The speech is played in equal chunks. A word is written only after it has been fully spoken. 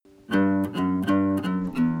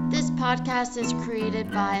podcast is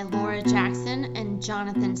created by Laura Jackson and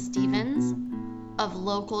Jonathan Stevens of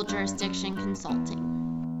Local Jurisdiction Consulting.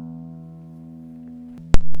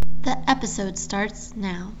 The episode starts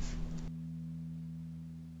now.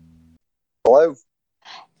 Hello.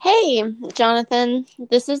 Hey, Jonathan.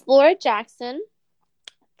 This is Laura Jackson.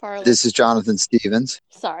 This is Jonathan Stevens.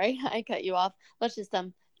 Sorry, I cut you off. Let's just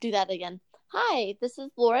do that again. Hi, this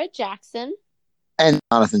is Laura Jackson. And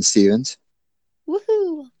Jonathan Stevens.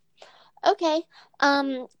 Woohoo! Okay,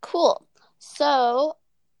 cool. So,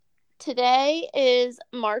 today is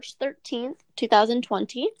March 13th,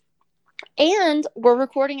 2020, and we're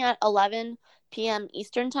recording at 11 p.m.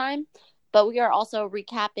 Eastern Time, but we are also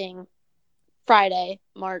recapping Friday,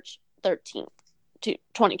 March 13th,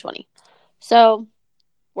 2020. So,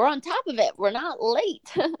 we're on top of it. We're not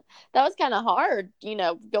late. That was kind of hard,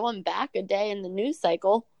 going back a day in the news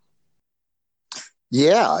cycle.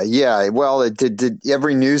 Yeah. Well,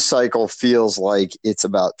 every news cycle feels like it's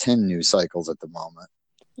about 10 news cycles at the moment.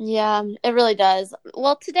 Yeah, it really does.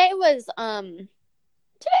 Well, today was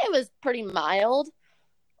pretty mild,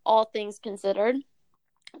 all things considered.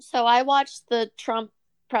 So I watched the Trump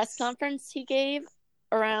press conference he gave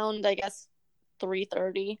around, I guess,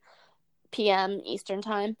 3:30 p.m. Eastern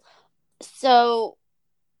Time. So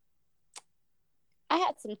I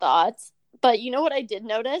had some thoughts, but you know what I did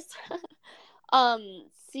notice?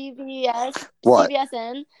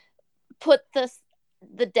 CBSN put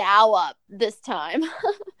the Dow up this time.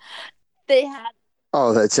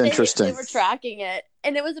 That's interesting. They were tracking it,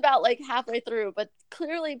 and it was about like halfway through, but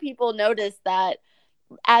clearly people noticed that,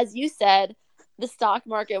 as you said, the stock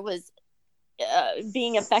market was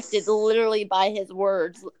being affected literally by his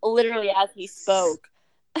words, literally as he spoke.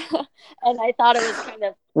 And I thought it was kind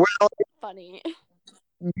of funny.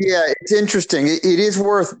 Yeah, it's interesting. It is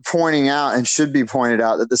worth pointing out, and should be pointed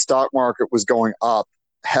out, that the stock market was going up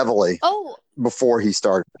heavily before he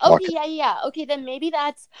started talking. Yeah. Okay, then maybe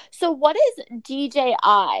that's... So what is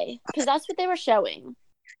DJI? Because that's what they were showing.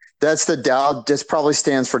 That's the Dow. This probably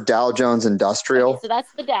stands for Dow Jones Industrial. Okay, so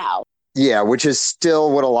that's the Dow. Yeah, which is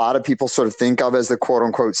still what a lot of people sort of think of as the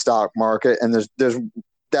quote-unquote stock market, and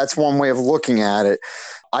that's one way of looking at it.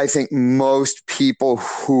 I think most people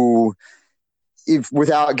who...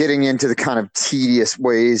 without getting into the kind of tedious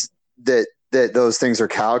ways that those things are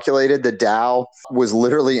calculated, the Dow was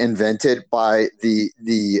literally invented by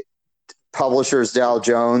the publishers Dow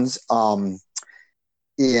Jones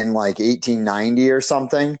in like 1890 or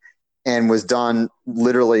something, and was done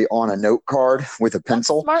literally on a note card with a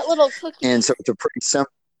pencil. Smart little cookie. And so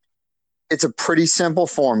it's a pretty simple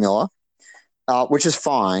formula, which is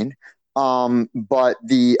fine. But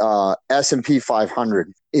the S&P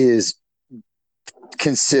 500 is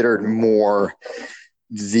considered more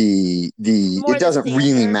it doesn't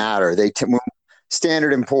really matter.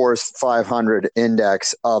 Standard & Poor's 500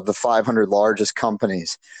 index of the 500 largest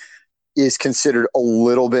companies is considered a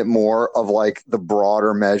little bit more of like the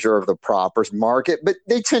broader measure of the proper market, but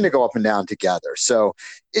they tend to go up and down together. So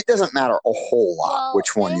it doesn't matter a whole lot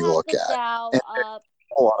which one you look at.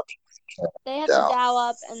 They had the Dow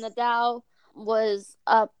up, and the Dow was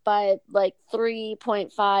up by like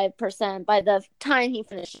 3.5% by the time he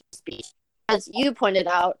finished his speech. As you pointed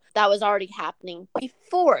out, that was already happening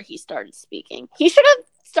before he started speaking. He should have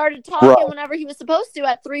started talking whenever he was supposed to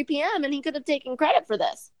at 3 p.m. and he could have taken credit for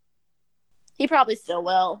this. He probably still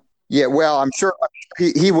will. Yeah, well, I'm sure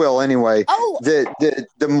he will anyway.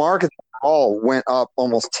 The market all went up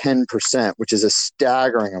almost 10%, which is a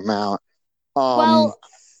staggering amount.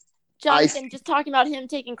 Jonathan, just talking about him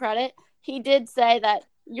taking credit, he did say that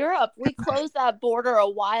Europe, we closed that border a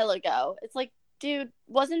while ago. It's like, dude,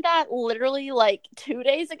 wasn't that literally like 2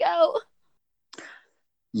 days ago?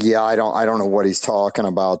 Yeah, I don't know what he's talking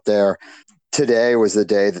about there. Today was the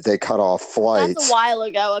day that they cut off flights. That's a while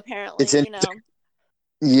ago, apparently.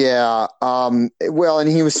 Yeah. Well, and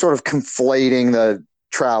he was sort of conflating the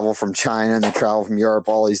travel from China and the travel from Europe,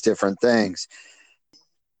 all these different things.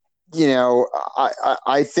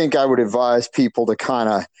 I think I would advise people to kind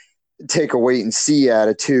of take a wait and see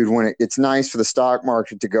attitude when it's nice for the stock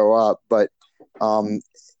market to go up, but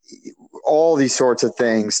all these sorts of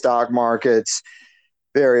things, stock markets,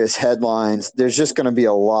 various headlines, there's just going to be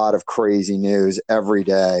a lot of crazy news every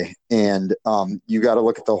day. And you got to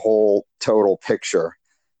look at the whole total picture,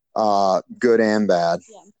 good and bad,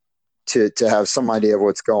 to have some idea of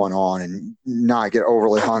what's going on and not get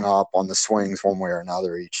overly hung up on the swings one way or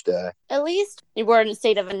another each day. At least we're in a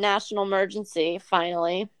state of a national emergency,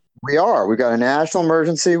 finally. We are. We got a national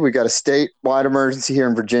emergency. We got a statewide emergency here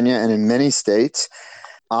in Virginia and in many states.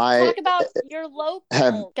 Talk about your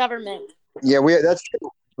local government. Yeah, that's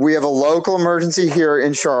true. We have a local emergency here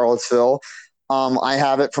in Charlottesville. I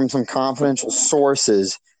have it from some confidential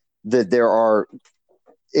sources that there are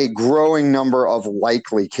a growing number of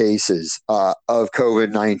likely cases of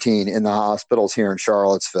COVID-19 in the hospitals here in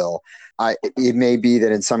Charlottesville. It may be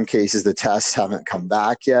that in some cases the tests haven't come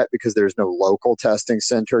back yet because there's no local testing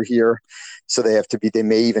center here. So they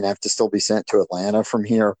may even have to still be sent to Atlanta from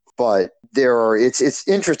here. But it's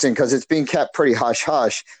interesting because it's being kept pretty hush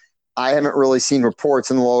hush. I haven't really seen reports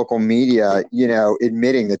in the local media,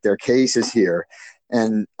 admitting that there are cases here.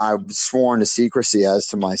 And I've sworn to secrecy as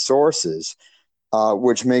to my sources,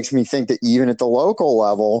 which makes me think that even at the local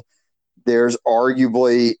level, there's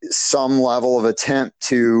arguably some level of attempt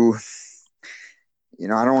to, I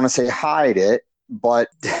don't want to say hide it, but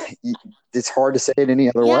it's hard to say it any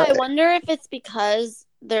other way. Yeah, I wonder if it's because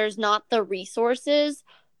there's not the resources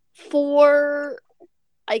for,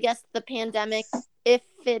 I guess, the pandemic if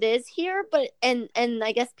it is here, but and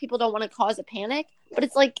I guess people don't want to cause a panic, but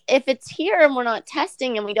it's like if it's here and we're not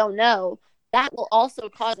testing and we don't know, that will also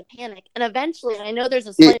cause a panic. And eventually, I know there's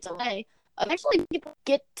a slight delay, eventually people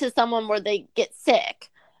get to someone where they get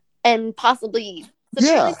sick and possibly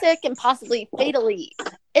severely sick and possibly fatally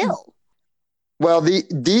ill. Well,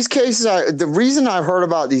 these cases the reason I've heard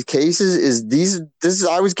about these cases is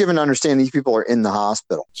I was given to understand these people are in the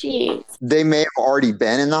hospital. Jeez. They may have already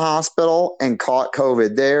been in the hospital and caught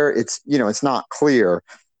COVID there. It's it's not clear,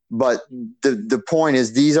 but the point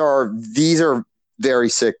is these are very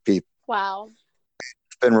sick people. Wow.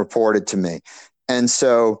 It's been reported to me. And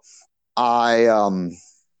so I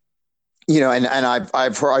and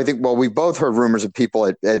I've heard, I think, well, we both heard rumors of people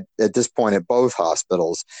at this point at both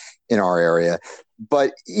hospitals in our area.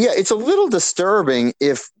 But yeah, it's a little disturbing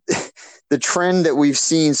if the trend that we've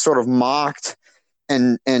seen sort of mocked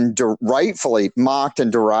and rightfully mocked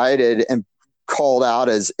and derided and called out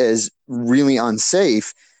as really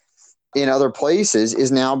unsafe in other places is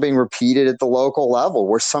now being repeated at the local level,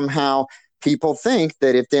 where somehow people think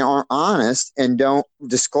that if they aren't honest and don't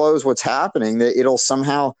disclose what's happening, that it'll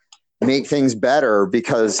somehow make things better,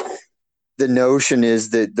 because the notion is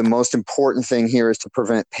that the most important thing here is to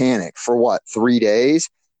prevent panic for 3 days,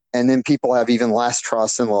 and then people have even less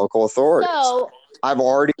trust in local authorities. So I've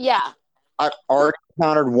already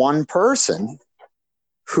encountered one person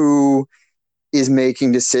who is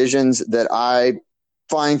making decisions that I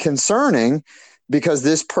find concerning, because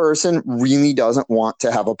this person really doesn't want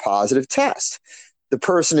to have a positive test. The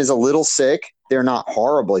person is a little sick. They're not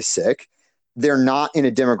horribly sick. They're not in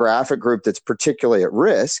a demographic group that's particularly at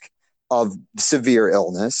risk of severe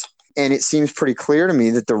illness. And it seems pretty clear to me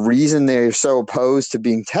that the reason they're so opposed to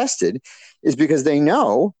being tested is because they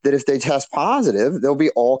know that if they test positive, there'll be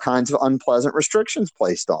all kinds of unpleasant restrictions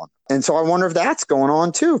placed on. And so I wonder if that's going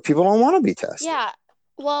on too, if people don't want to be tested. Yeah.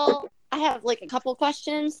 Well, I have a couple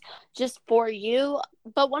questions just for you,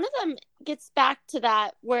 but one of them gets back to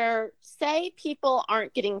that where, say, people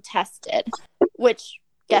aren't getting tested, which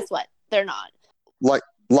guess what? They're not.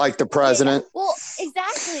 Like the president? Yeah, well,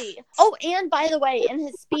 exactly. Oh, and by the way, in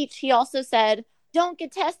his speech, he also said, don't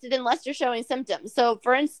get tested unless you're showing symptoms. So,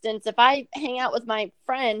 for instance, if I hang out with my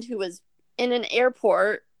friend who was in an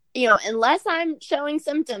airport, unless I'm showing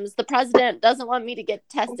symptoms, the president doesn't want me to get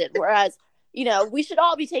tested. Whereas, we should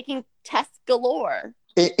all be taking tests galore.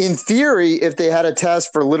 In theory, if they had a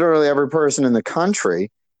test for literally every person in the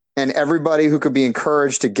country and everybody who could be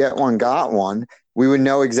encouraged to get one got one, we would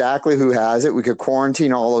know exactly who has it. We could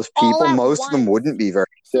quarantine all those people. Most of them wouldn't be very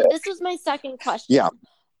sick. So this was my second question. Yeah.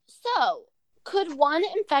 So could one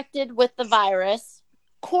infected with the virus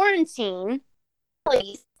quarantine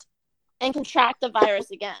and contract the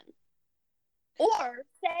virus again? Or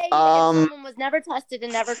say if someone was never tested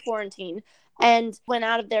and never quarantined and went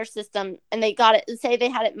out of their system and they got it, say they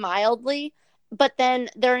had it mildly, but then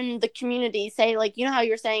they're in the community, say, how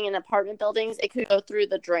you're saying in apartment buildings, it could go through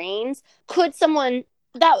the drains. Could someone,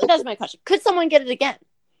 that's my question, could someone get it again?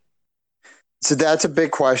 So that's a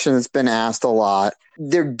big question that's been asked a lot.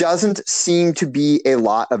 There doesn't seem to be a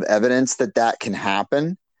lot of evidence that can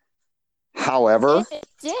happen. However, if it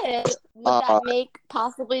did, would that make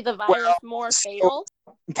possibly the virus more fatal?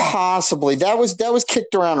 Possibly. That was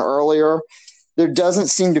kicked around earlier. There doesn't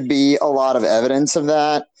seem to be a lot of evidence of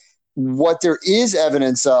that. What there is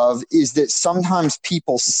evidence of is that sometimes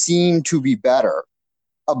people seem to be better,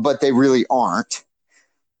 but they really aren't.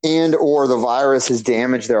 And or the virus has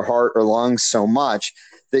damaged their heart or lungs so much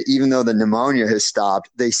that even though the pneumonia has stopped,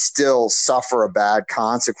 they still suffer a bad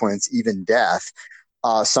consequence, even death,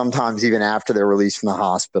 sometimes even after they're released from the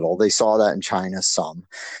hospital. They saw that in China some.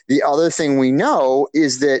 The other thing we know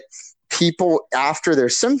is that people, after their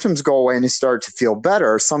symptoms go away and they start to feel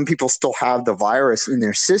better, some people still have the virus in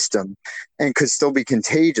their system and could still be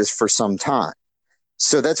contagious for some time.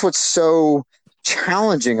 So that's what's so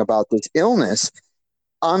challenging about this illness.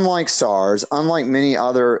 Unlike SARS, unlike many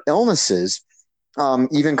other illnesses,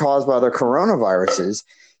 even caused by other coronaviruses,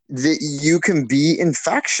 that you can be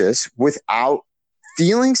infectious without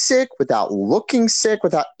feeling sick, without looking sick,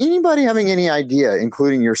 without anybody having any idea,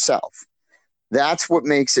 including yourself. That's what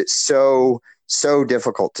makes it so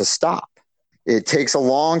difficult to stop. It takes a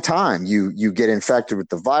long time. You get infected with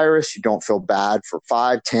the virus. You don't feel bad for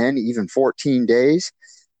 5, 10, even 14 days.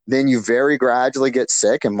 Then you very gradually get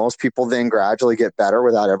sick, and most people then gradually get better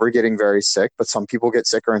without ever getting very sick. But some people get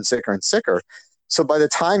sicker and sicker and sicker. So by the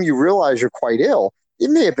time you realize you're quite ill, it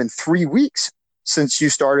may have been 3 weeks since you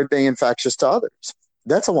started being infectious to others.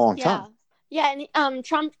 That's a long time. Yeah, and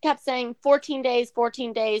Trump kept saying 14 days,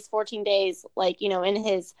 14 days, 14 days, like, in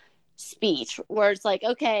his speech, where it's like,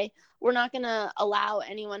 okay, we're not going to allow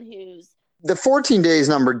anyone who's... The 14 days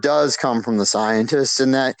number does come from the scientists,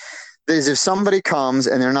 and that is if somebody comes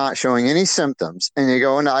and they're not showing any symptoms and they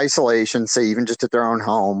go into isolation, say even just at their own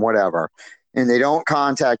home, whatever, and they don't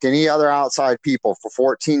contact any other outside people for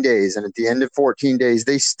 14 days, and at the end of 14 days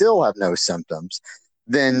they still have no symptoms,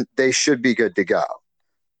 then they should be good to go.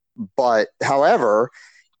 But however,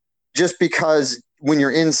 just because when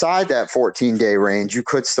you're inside that 14-day range, you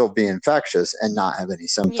could still be infectious and not have any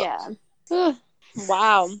symptoms. Yeah.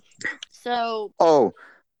 Wow. So. Oh,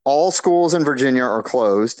 all schools in Virginia are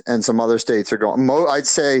closed, and some other states are going. I'd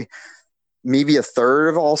say maybe a third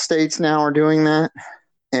of all states now are doing that.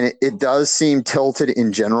 And it does seem tilted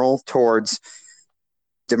in general towards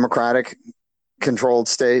Democratic-controlled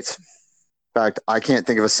states. In fact, I can't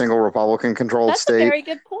think of a single Republican-controlled state. That's a very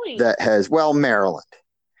good point. That has, Maryland.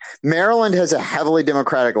 Maryland has a heavily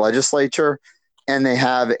Democratic legislature, and they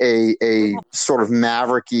have a sort of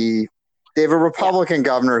mavericky. They have a Republican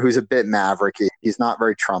governor who's a bit mavericky. He's not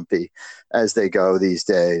very Trumpy as they go these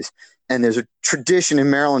days. And there's a tradition in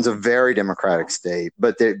Maryland's a very Democratic state,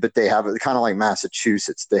 but they have kind of like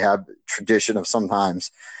Massachusetts. They have a tradition of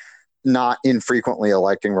sometimes not infrequently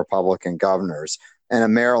electing Republican governors. And a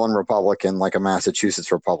Maryland Republican, like a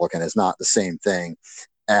Massachusetts Republican, is not the same thing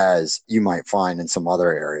as you might find in some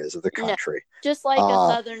other areas of the country. No, just like a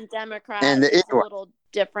Southern Democrat is a little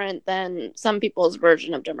different than some people's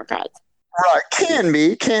version of Democrats. Right,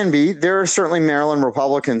 can be. There are certainly Maryland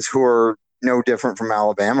Republicans who are no different from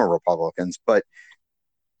Alabama Republicans, but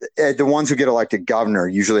the ones who get elected governor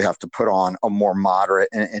usually have to put on a more moderate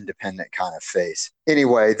and independent kind of face.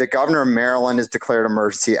 Anyway, the governor of Maryland has declared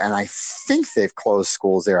emergency, and I think they've closed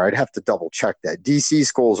schools there. I'd have to double check that. DC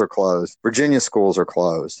schools are closed. Virginia schools are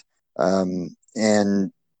closed.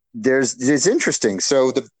 And it's interesting.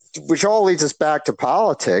 So which all leads us back to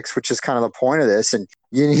politics, which is kind of the point of this. And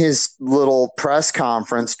in his little press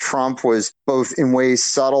conference, Trump was both in ways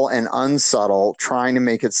subtle and unsubtle, trying to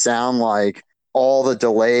make it sound like all the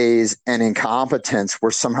delays and incompetence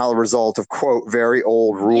were somehow the result of, quote, very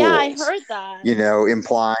old rules. Yeah, I heard that.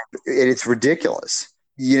 Implying it's ridiculous.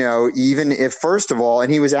 Even if, first of all,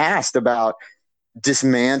 and he was asked about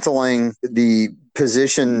dismantling the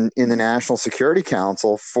position in the National Security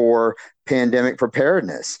Council for pandemic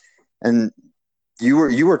preparedness. And you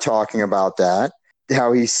were talking about that,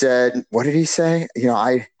 how he said, what did he say?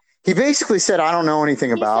 He basically said, I don't know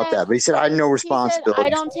anything about that, but he said, I had no responsibility. I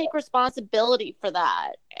don't take responsibility for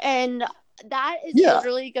that. And that is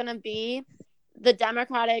literally going to be the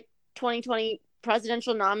Democratic 2020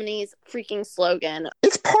 presidential nominee's freaking slogan.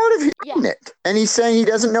 It's part of it. And he's saying he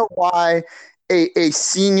doesn't know why a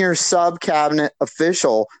senior sub-cabinet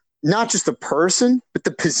official, not just the person, but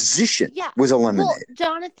the position was eliminated. Well,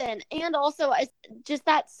 Jonathan, and also just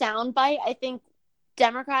that soundbite, I think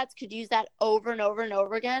Democrats could use that over and over and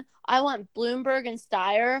over again. I want Bloomberg and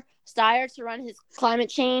Steyer to run his climate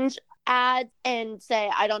change ads and say,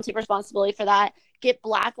 I don't take responsibility for that. Get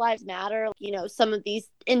Black Lives Matter. Some of these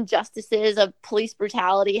injustices of police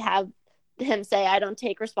brutality have him say, I don't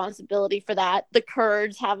take responsibility for that. The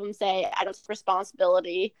Kurds have him say, I don't take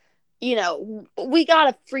responsibility. We got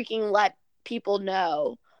to freaking let people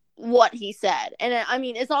know what he said. And I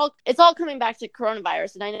mean, it's all coming back to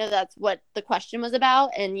coronavirus, and I know that's what the question was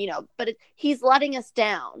about, and but he's letting us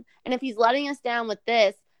down. And if he's letting us down with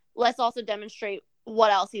this, let's also demonstrate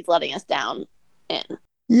what else he's letting us down in.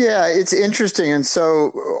 Yeah, it's interesting. And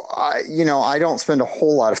so I don't spend a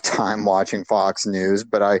whole lot of time watching Fox News,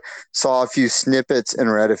 but I saw a few snippets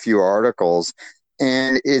and read a few articles,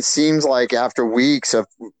 and it seems like after weeks of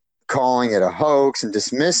calling it a hoax and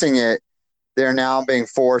dismissing it, they're now being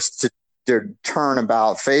forced turn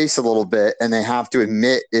about face a little bit, and they have to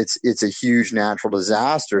admit it's a huge natural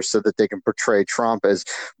disaster so that they can portray Trump as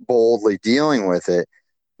boldly dealing with it.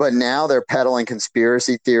 But now they're peddling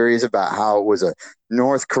conspiracy theories about how it was a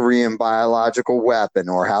North Korean biological weapon,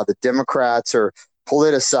 or how the Democrats are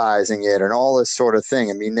politicizing it and all this sort of thing.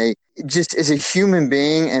 I mean, they just, as a human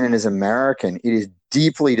being and as an American, it is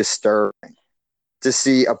deeply disturbing to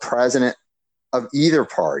see a president of either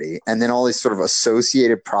party and then all these sort of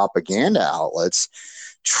associated propaganda outlets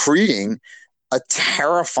treating a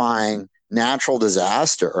terrifying natural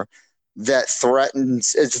disaster that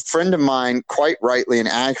threatens, as a friend of mine quite rightly and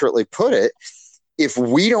accurately put it, if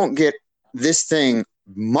we don't get this thing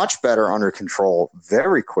much better under control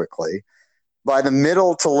very quickly, by the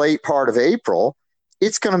middle to late part of April,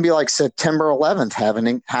 it's going to be like September 11th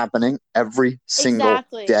happening every single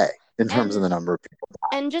day in terms of the number of people.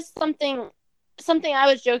 And just something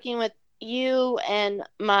I was joking with you and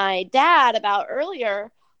my dad about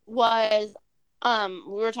earlier was we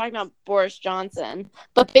were talking about Boris Johnson,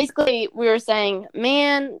 but basically we were saying,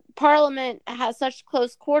 man, Parliament has such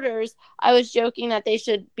close quarters. I was joking that they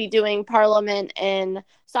should be doing Parliament in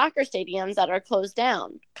soccer stadiums that are closed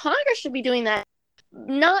down. Congress should be doing that.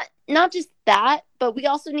 Not just that, but we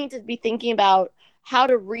also need to be thinking about how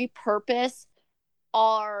to repurpose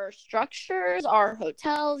our structures, our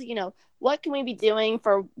hotels. What can we be doing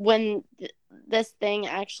for when this thing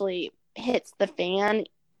actually hits the fan,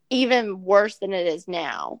 even worse than it is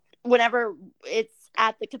now, whenever it's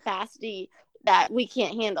at the capacity that we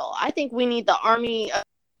can't handle. I think we need the Army of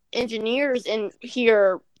engineers in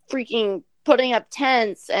here freaking putting up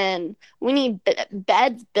tents, and we need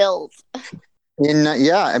beds built. In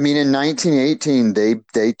 1918,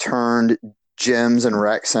 they turned gyms and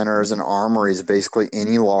rec centers and armories, basically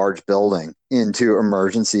any large building, into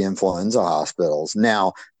emergency influenza hospitals.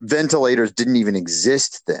 Now, ventilators didn't even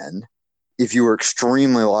exist then. If you were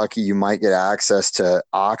extremely lucky, you might get access to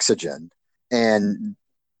oxygen. And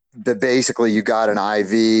basically, you got an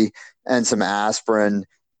IV and some aspirin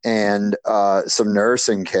and some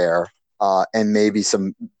nursing care and maybe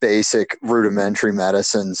some basic rudimentary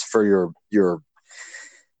medicines for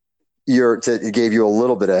it gave you a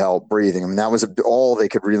little bit of help breathing. I mean, that was all they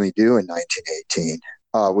could really do in 1918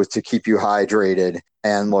 was to keep you hydrated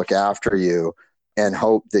and look after you and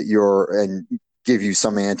hope that and give you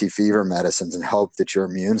some anti-fever medicines and hope that your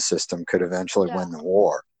immune system could eventually win the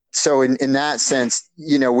war. So in that sense,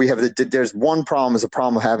 we have there's one problem is a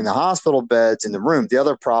problem of having the hospital beds in the room. The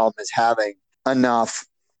other problem is having enough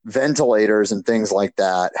ventilators and things like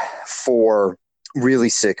that for really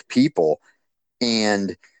sick people.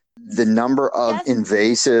 And the number of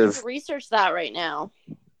invasive research that right now.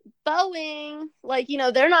 Boeing,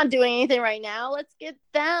 they're not doing anything right now. Let's get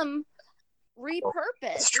them repurposed.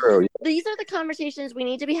 That's true. These are the conversations we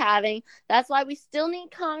need to be having. That's why we still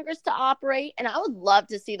need Congress to operate. And I would love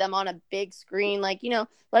to see them on a big screen.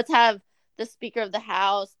 Let's have the Speaker of the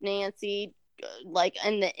House, Nancy,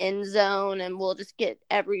 in the end zone, and we'll just get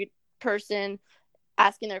every person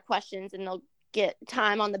asking their questions, and they'll get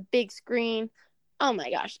time on the big screen. Oh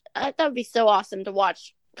my gosh, that would be so awesome to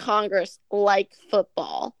watch Congress like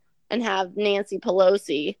football and have Nancy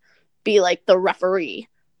Pelosi be like the referee.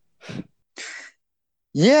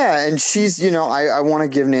 Yeah, and she's, I want to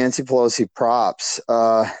give Nancy Pelosi props.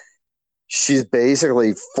 She's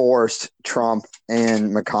basically forced Trump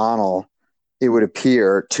and McConnell, it would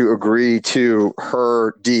appear, to agree to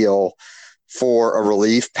her deal for a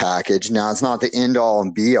relief package. Now, it's not the end all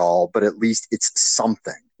and be all, but at least it's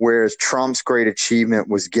something. Whereas Trump's great achievement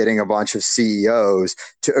was getting a bunch of CEOs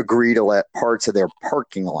to agree to let parts of their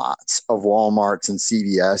parking lots of Walmarts and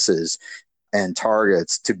CVS's and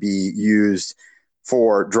Targets to be used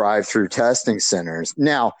for drive-through testing centers.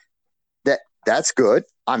 Now, that's good.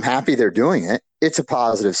 I'm happy they're doing it. It's a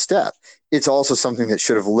positive step. It's also something that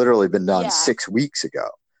should have literally been done 6 weeks ago.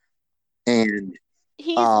 And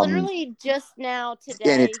he's literally just now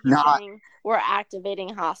today and it's not saying we're activating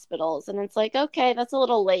hospitals, and it's like, okay, that's a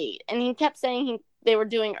little late. And he kept saying they were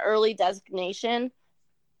doing early designation.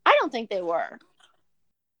 I don't think they were.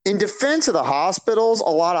 In defense of the hospitals, a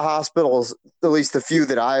lot of hospitals, at least the few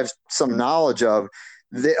that I have some knowledge of,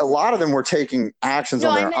 a lot of them were taking actions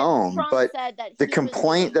on their own. Trump but said that the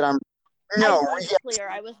complaint that I'm clear.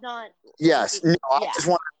 I was not. Yes, no, I just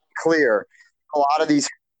want to be clear. A lot of these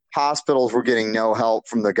hospitals were getting no help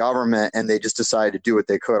from the government, and they just decided to do what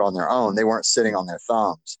they could on their own. They weren't sitting on their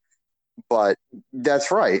thumbs. But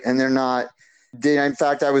that's right, and they're not. In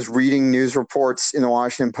fact, I was reading news reports in the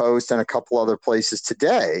Washington Post and a couple other places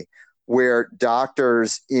today where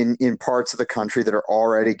doctors in parts of the country that are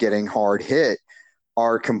already getting hard hit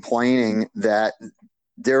are complaining that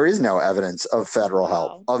there is no evidence of federal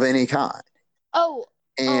help of any kind. Oh,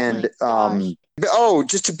 and my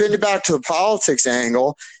just to bend it back to the politics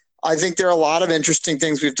angle, I think there are a lot of interesting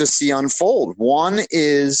things we have to see unfold. One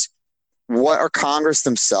is, what are Congress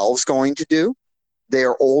themselves going to do? They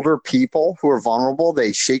are older people who are vulnerable.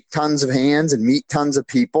 They shake tons of hands and meet tons of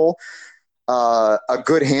people. A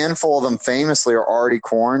good handful of them famously are already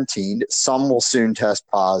quarantined. Some will soon test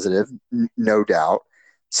positive, no doubt.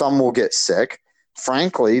 Some will get sick.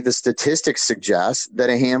 Frankly, the statistics suggest that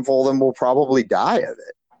a handful of them will probably die of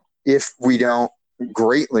it if we don't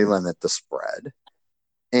greatly limit the spread.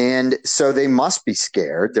 And so they must be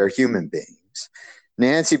scared. They're human beings.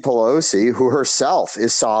 Nancy Pelosi, who herself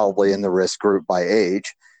is solidly in the risk group by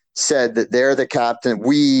age, said that they're the captain.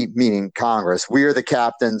 We, meaning Congress, we are the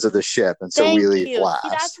captains of the ship, and so we leave last. See,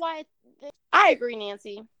 that's why I agree,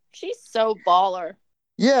 Nancy. She's so baller.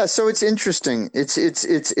 Yeah, so it's interesting. It's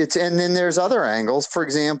and then there's other angles. For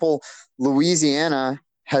example, Louisiana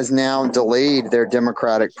has now delayed their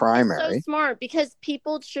Democratic primary. So smart, because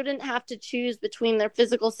people shouldn't have to choose between their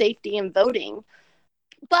physical safety and voting.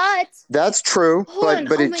 But that's true.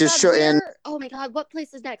 But it just shows. And oh my God, what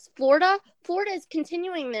place is next? Florida. Florida is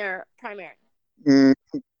continuing their primary.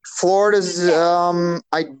 Florida's.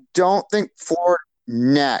 I don't think Florida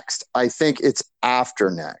next. I think it's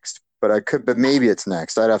after next. But maybe it's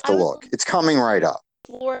next. I'd have to look. It's coming right up.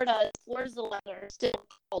 Florida's 11 still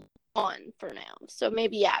called on for now. So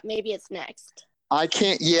maybe it's next. I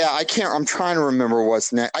can't. I'm trying to remember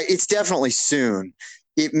what's next. It's definitely soon.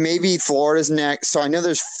 It may be Florida's next. So I know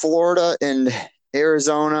there's Florida and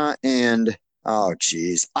Arizona and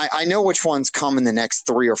I know which ones come in the next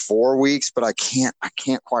 3 or 4 weeks, but I can't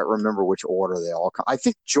quite remember which order they all come. I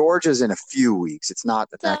think Georgia's in a few weeks. It's not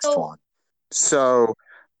the next one. So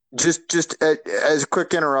just as a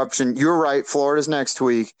quick interruption, you're right. Florida's next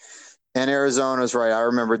week and Arizona's right. I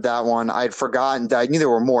remembered that one. I'd forgotten. I knew there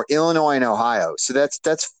were more. Illinois and Ohio. So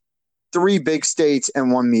that's 3 big states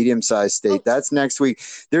and 1 medium-sized state. That's next week.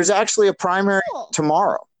 There's actually a primary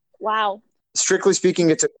tomorrow. Wow. Strictly speaking,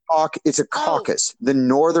 it's a caucus. The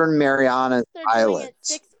Northern Mariana Islands.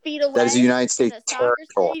 6 feet away. That is the United States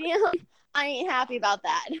territory. I ain't happy about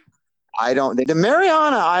that. The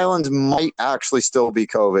Mariana Islands might actually still be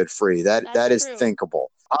COVID-free. That is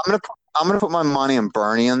thinkable. I'm gonna put my money on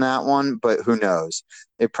Bernie on that one, but who knows?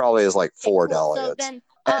 It probably is like 4 delegates.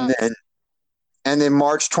 So and then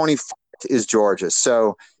March 24th is Georgia.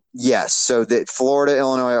 So yes, so that Florida,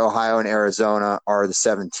 Illinois, Ohio, and Arizona are the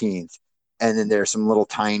 17th. And then there's some little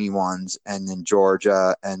tiny ones, and then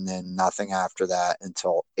Georgia, and then nothing after that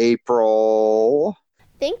until April.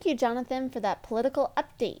 Thank you, Jonathan, for that political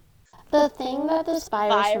update. The thing that this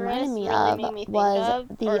virus reminded me of was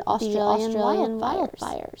the Australian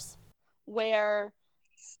wildfires. Where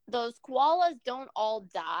those koalas don't all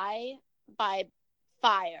die by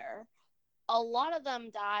fire. A lot of them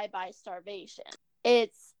die by starvation.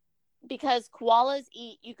 It's because koalas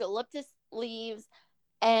eat eucalyptus leaves,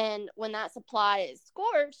 and when that supply is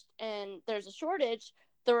scorched and there's a shortage,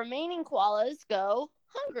 the remaining koalas go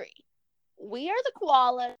hungry. We are the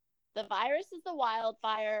koalas, the virus is the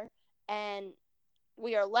wildfire, and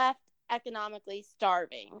we are left economically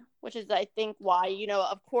starving, which is, I think, why,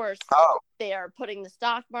 of course, they are putting the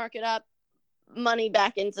stock market up, money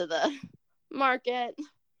back into the market.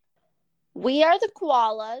 We are the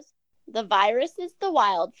koalas, the virus is the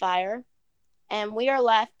wildfire, and we are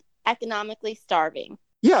left economically starving.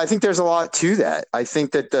 Yeah, I think there's a lot to that. I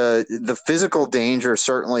think that the physical danger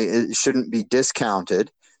certainly shouldn't be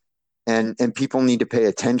discounted, and people need to pay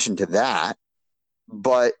attention to that.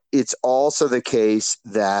 But it's also the case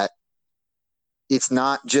that it's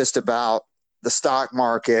not just about the stock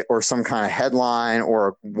market or some kind of headline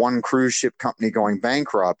or one cruise ship company going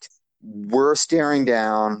bankrupt. We're staring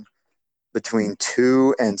down between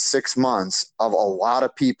 2 and 6 months of a lot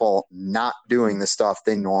of people not doing the stuff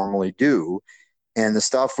they normally do. And the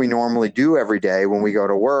stuff we normally do every day when we go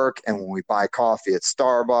to work and when we buy coffee at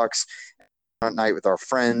Starbucks at night with our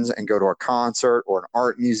friends and go to a concert or an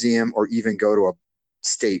art museum or even go to a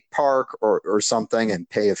state park or something and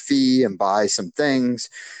pay a fee and buy some things,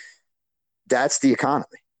 that's the economy.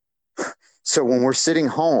 So when we're sitting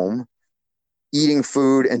home eating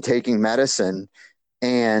food and taking medicine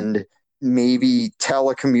and maybe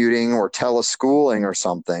telecommuting or teleschooling or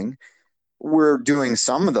something, we're doing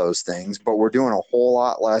some of those things, but we're doing a whole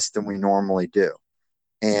lot less than we normally do.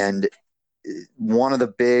 And one of the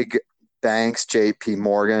big banks, JP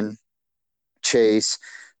Morgan Chase,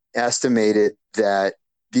 estimated that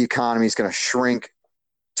the economy is going to shrink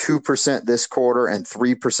 2% this quarter and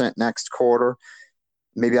 3% next quarter.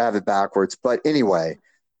 Maybe I have it backwards. But anyway,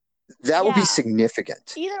 that would be Yeah.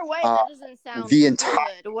 significant. Either way, that doesn't sound the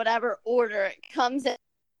good, whatever order it comes in.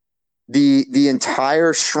 The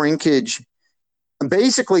entire shrinkage,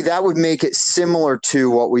 basically that would make it similar to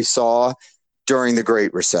what we saw during the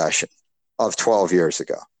Great Recession of 12 years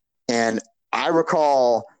ago. And I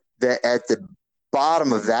recall that at the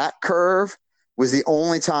bottom of that curve was the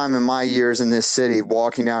only time in my years in this city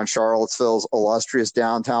walking down Charlottesville's illustrious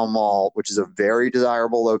downtown mall, which is a very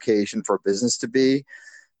desirable location for a business to be.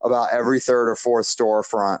 About every third or fourth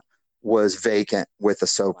storefront was vacant with a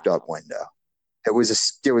soaked up window. It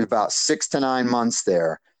was about 6 to 9 months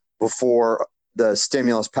there before the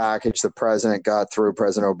stimulus package the President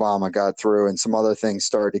Obama got through, and some other things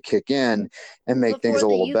started to kick in and make things a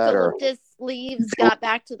little better. Eucalyptus leaves got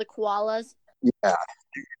back to the koalas. Yeah,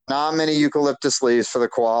 not many eucalyptus leaves for the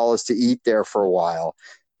koalas to eat there for a while.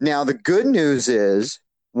 Now, the good news is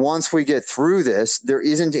once we get through this, there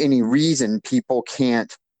isn't any reason people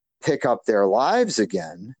can't pick up their lives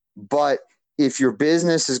again. But if your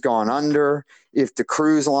business has gone under, if the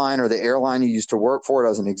cruise line or the airline you used to work for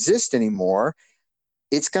doesn't exist anymore,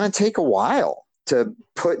 it's going to take a while to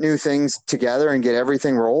put new things together and get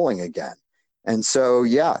everything rolling again. And so,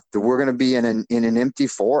 yeah, we're going to be in an empty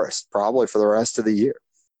forest probably for the rest of the year.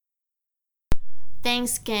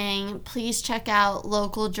 Thanks, gang. Please check out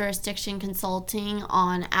Local Jurisdiction Consulting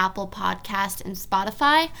on Apple Podcast and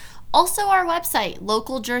Spotify. Also our website,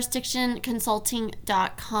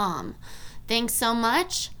 localjurisdictionconsulting.com. Thanks so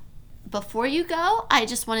much. Before you go, I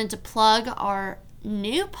just wanted to plug our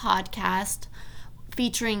new podcast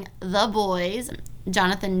featuring the boys,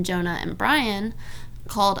 Jonathan, Jonah, and Brian,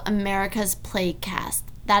 called America's Plaguecast.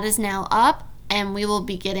 That is now up, and we will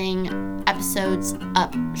be getting episodes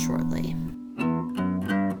up shortly.